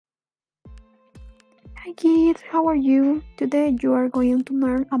Hi kids, how are you? Today you are going to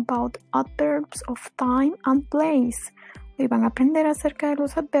learn about adverbs of time and place. Hoy van a aprender acerca de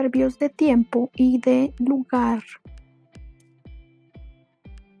los adverbios de tiempo y de lugar.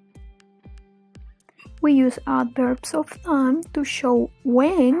 We use adverbs of time to show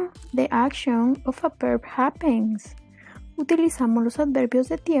when the action of a verb happens. Utilizamos los adverbios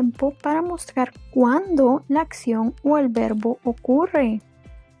de tiempo para mostrar cuándo la acción o el verbo ocurre.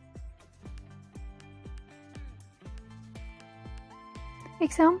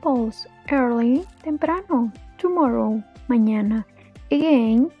 Examples: early, temprano; tomorrow, mañana;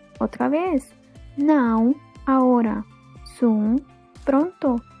 again, otra vez; now, ahora; soon,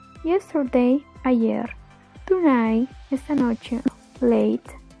 pronto; yesterday, ayer; tonight, esta noche; late,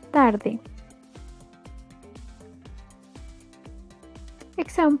 tarde.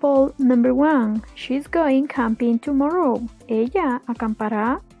 Example number 1. She's going camping tomorrow. Ella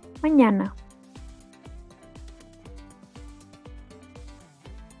acampará mañana.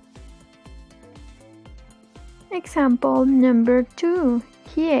 Example number 2.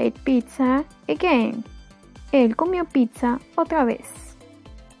 He ate pizza again. Él comió pizza otra vez.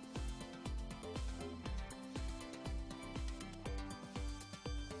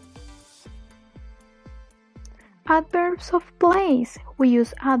 Adverbs of place. We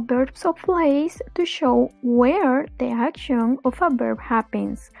use adverbs of place to show where the action of a verb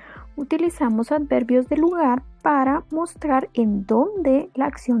happens. Utilizamos adverbios de lugar para mostrar en dónde la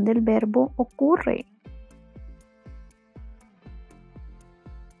acción del verbo ocurre.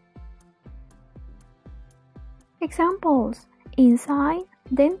 Examples: inside,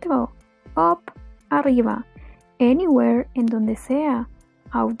 dentro; up, arriba; anywhere, en donde sea;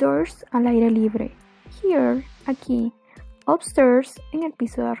 outdoors, al aire libre; here, aquí; upstairs, en el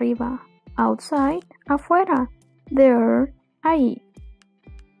piso de arriba; outside, afuera; there, ahí.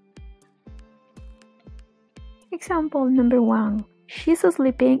 Example number 1. She's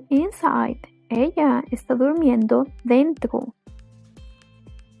sleeping inside. Ella está durmiendo dentro.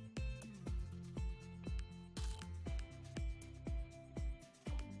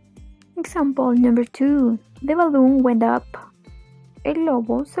 Example number 2. The balloon went up. El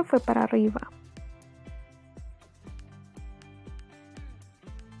globo se fue para arriba.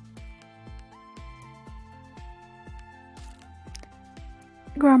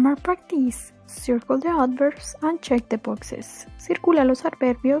 Grammar practice. Circle the adverbs and check the boxes. Circula los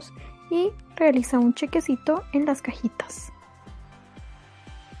adverbios y realiza un chequecito en las cajitas.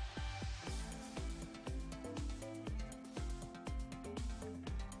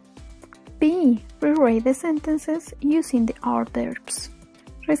 B. Rewrite the sentences using the adverbs.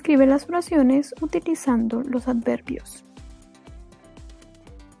 Reescribe las oraciones utilizando los adverbios.